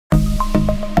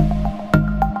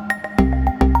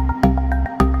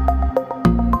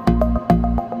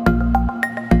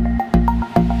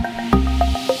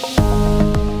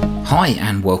Hi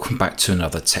and welcome back to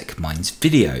another Tech Minds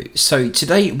video. So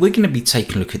today we're going to be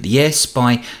taking a look at the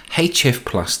Airspy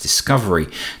HF Discovery.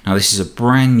 Now this is a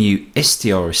brand new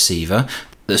SDR receiver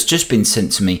that's just been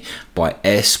sent to me by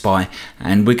Airspy,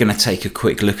 and we're going to take a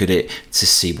quick look at it to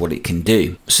see what it can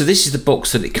do. So this is the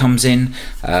box that it comes in.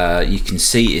 You can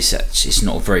see it's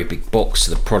not a very big box,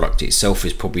 so the product itself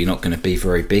is probably not going to be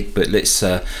very big, but let's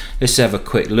have a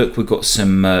quick look. We've got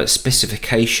some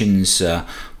specifications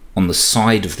on the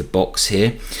side of the box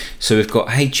here. So we've got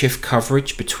HF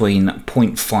coverage between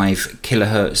 0.5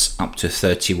 kilohertz up to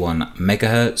 31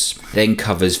 megahertz. Then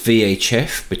covers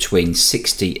VHF between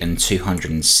 60 and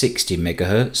 260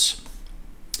 megahertz.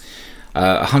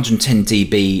 110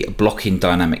 dB blocking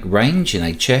dynamic range in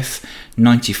HF,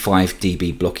 95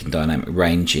 dB blocking dynamic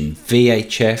range in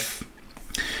VHF.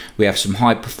 We have some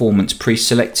high performance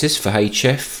pre-selectors for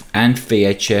HF and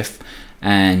VHF,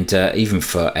 and even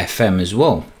for FM as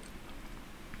well.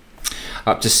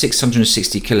 Up to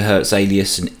 660 kilohertz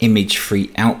alias and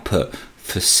image-free output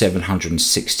for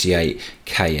 768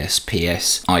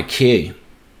 kSPS IQ.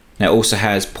 Now it also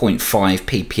has 0.5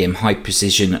 ppm high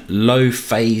precision low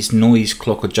phase noise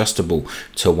clock adjustable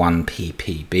to 1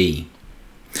 ppb.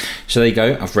 So there you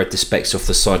go, I've read the specs off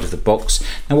the side of the box.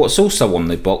 Now what's also on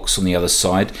the box on the other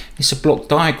side is a block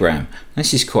diagram.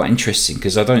 This is quite interesting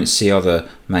because I don't see other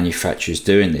manufacturers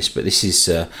doing this, but this is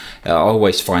I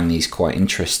always find these quite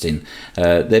interesting.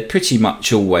 They're pretty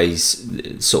much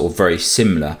always sort of very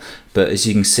similar, but as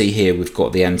you can see here, we've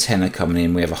got the antenna coming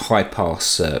in. We have a high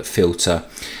pass filter,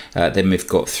 then we've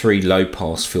got 3 low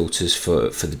pass filters for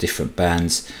the different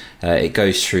bands. It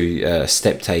goes through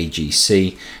stepped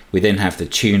AGC. We then have the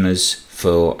tuners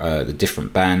for the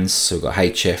different bands. So we've got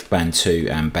HF band 2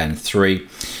 and band 3.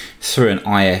 Through an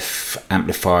IF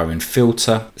amplifier and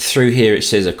filter. Through here it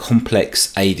says a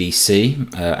complex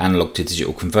ADC, analog to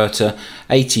digital converter,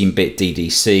 18-bit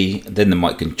DDC, then the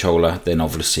mic controller, then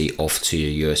obviously off to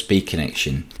your USB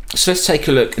connection. So let's take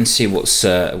a look and see what's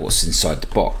inside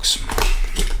the box.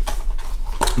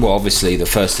 Well, obviously the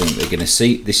first thing we're going to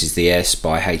see, this is the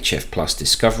Airspy HF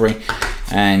Discovery,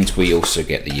 and we also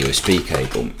get the USB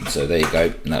cable. So there you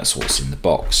go, and that's what's in the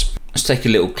box. Let's take a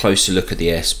little closer look at the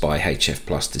Airspy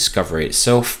HF Discovery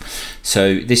itself.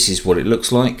 So this is what it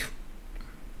looks like.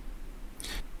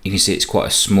 You can see it's quite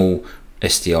a small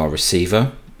SDR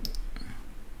receiver.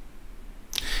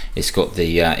 It's got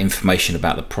the information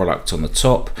about the product on the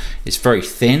top. It's very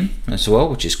thin as well,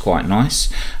 which is quite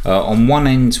nice. On one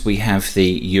end we have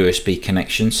the USB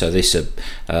connection, so this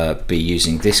will be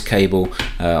using this cable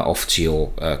off to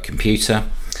your computer.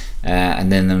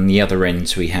 And then on the other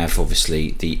end we have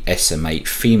obviously the SM8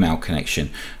 female connection,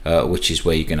 which is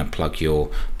where you're going to plug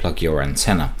your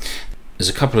antenna. There's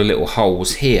a couple of little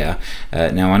holes here.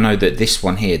 Now I know that this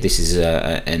one here, this is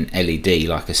an LED,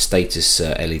 like a status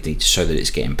LED, to show that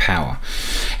it's getting power.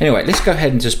 Anyway, let's go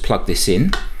ahead and just plug this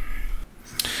in.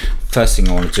 First thing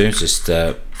I want to do is just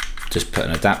put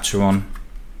an adapter on.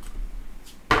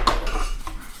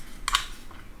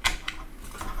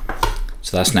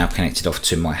 So that's now connected off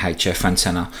to my HF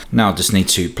antenna. Now I just need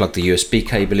to plug the USB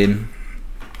cable in,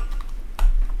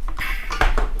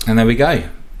 and there we go.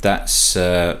 That's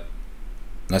the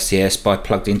Airspy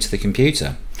plugged into the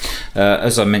computer.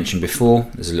 As I mentioned before,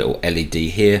 there's a little LED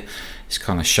here. It's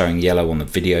kind of showing yellow on the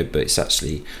video, but it's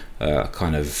actually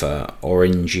kind of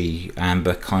orangey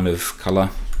amber kind of color.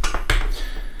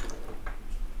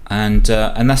 And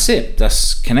that's it.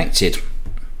 That's connected.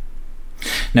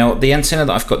 Now the antenna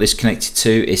that I've got this connected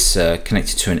to is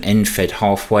connected to an end-fed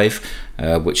half wave,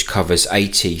 which covers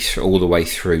 80 all the way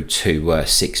through to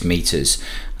 6 meters,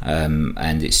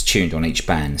 and it's tuned on each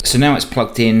band. So now it's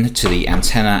plugged in to the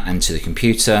antenna and to the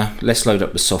computer. Let's load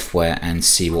up the software and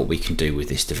see what we can do with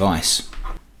this device.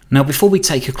 Now before we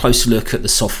take a closer look at the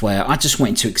software, I just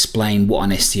wanted to explain what an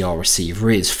SDR receiver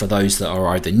is for those that are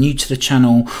either new to the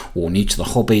channel or new to the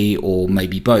hobby, or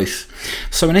maybe both.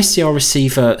 So an SDR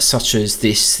receiver such as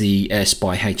this, the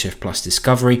Airspy HF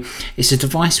Discovery, is a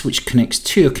device which connects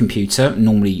to your computer,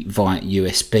 normally via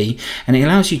USB, and it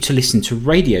allows you to listen to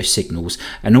radio signals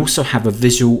and also have a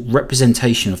visual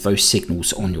representation of those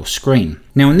signals on your screen.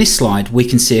 Now in this slide we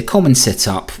can see a common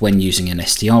setup when using an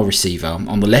SDR receiver.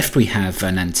 On the left we have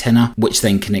an antenna which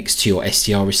then connects to your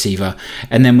SDR receiver,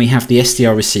 and then we have the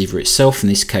SDR receiver itself. In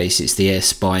this case it's the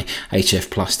Airspy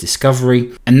HF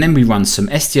Discovery, and then we run some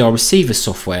SDR receiver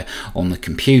software on the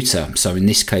computer. So in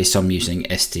this case, I'm using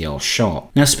SDR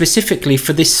Sharp. Now, specifically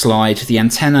for this slide, the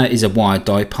antenna is a wired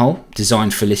dipole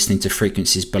designed for listening to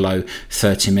frequencies below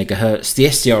 30 megahertz. The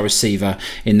SDR receiver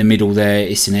in the middle there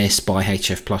is an Airspy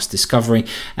HF Discovery,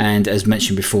 and as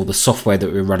mentioned before, the software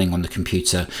that we're running on the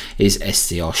computer is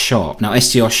SDR Sharp. Now,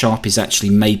 SDR Sharp is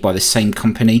actually made by the same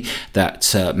company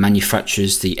that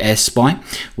manufactures the Airspy,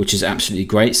 which is absolutely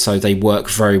great, so they work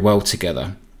very well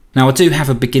together. Now, I do have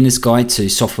a beginner's guide to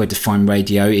software-defined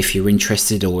radio if you're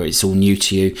interested or it's all new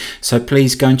to you. So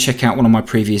please go and check out one of my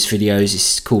previous videos.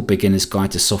 It's called Beginner's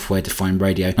Guide to Software-Defined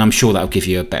Radio, and I'm sure that'll give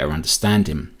you a better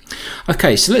understanding.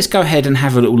 Okay, so let's go ahead and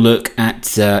have a little look at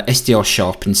SDR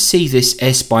Sharp and see this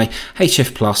Airspy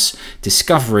HF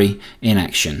Discovery in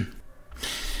action.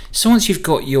 So once you've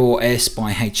got your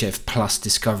Airspy HF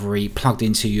Discovery plugged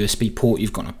into a USB port,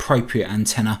 you've got an appropriate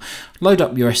antenna, load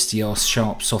up your SDR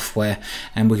Sharp software,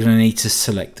 and we're going to need to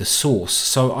select the source.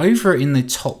 So over in the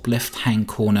top left hand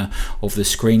corner of the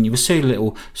screen, you will see a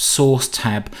little source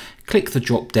tab. Click the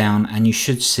drop down and you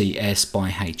should see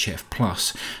Airspy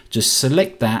HF+. Just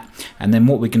select that, and then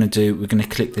what we're going to do, we're going to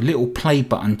click the little play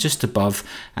button just above,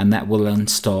 and that will then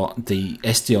start the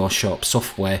SDR Sharp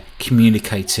software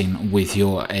communicating with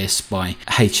your Airspy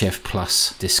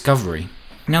HF Discovery.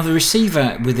 Now, the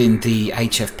receiver within the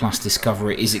HF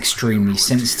Discovery is extremely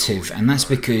sensitive, and that's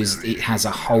because it has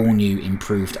a whole new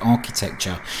improved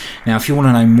architecture. Now, if you want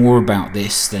to know more about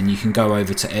this, then you can go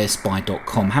over to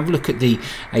airspy.com, have a look at the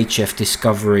HF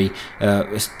Discovery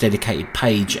dedicated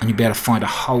page, and you'll be able to find a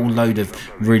whole load of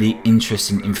really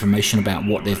interesting information about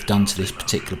what they've done to this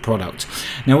particular product.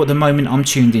 Now, at the moment, I'm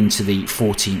tuned into the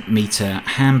 40-meter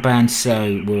handband,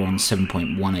 so we're on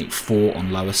 7.184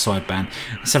 on lower sideband.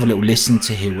 Let's have a little listen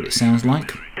to hear what it sounds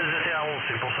like.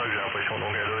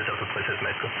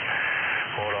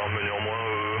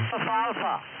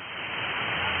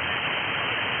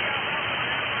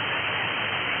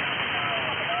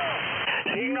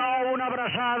 Signo una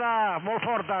abraçada molt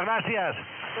forta, gràcies.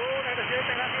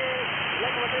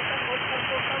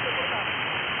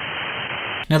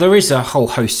 Now, there is a whole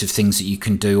host of things that you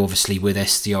can do obviously with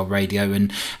SDR radio,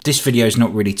 and this video is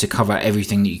not really to cover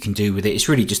everything that you can do with it. It's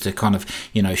really just to kind of,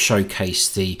 you know,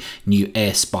 showcase the new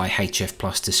Airspy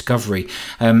HF Discovery.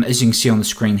 As you can see on the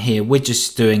screen here, we're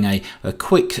just doing a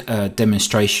quick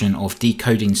demonstration of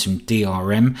decoding some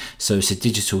DRM. So it's a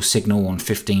digital signal on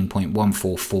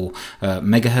 15.144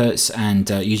 megahertz, and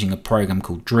using a program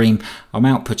called Dream, I'm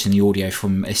outputting the audio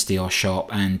from SDR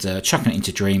Sharp and chucking it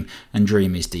into Dream, and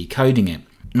Dream is decoding it.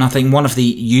 And I think one of the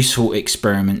useful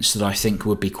experiments that I think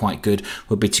would be quite good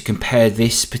would be to compare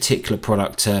this particular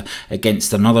product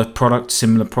against another product,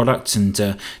 similar product,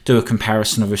 and do a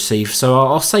comparison of receive. So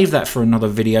I'll save that for another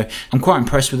video. I'm quite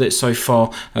impressed with it so far,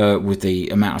 with the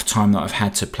amount of time that I've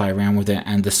had to play around with it,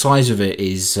 and the size of it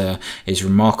is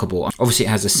remarkable. Obviously, it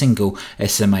has a single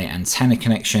SMA antenna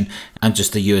connection and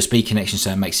just a USB connection,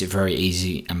 so it makes it very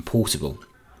easy and portable.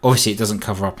 Obviously, it doesn't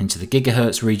cover up into the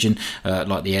gigahertz region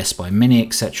like the Airspy Mini,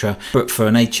 etc. But for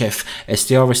an HF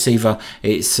SDR receiver,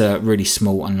 it's really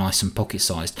small and nice and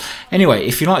pocket-sized. Anyway,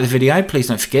 if you like the video, please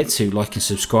don't forget to like and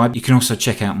subscribe. You can also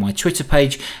check out my Twitter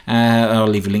page. I'll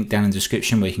leave a link down in the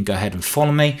description where you can go ahead and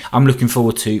follow me. I'm looking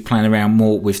forward to playing around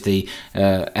more with the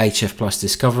HF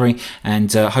Discovery,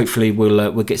 and hopefully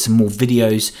we'll get some more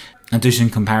videos and do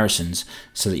some comparisons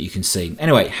so that you can see.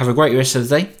 Anyway, have a great rest of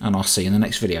the day, and I'll see you in the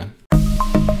next video.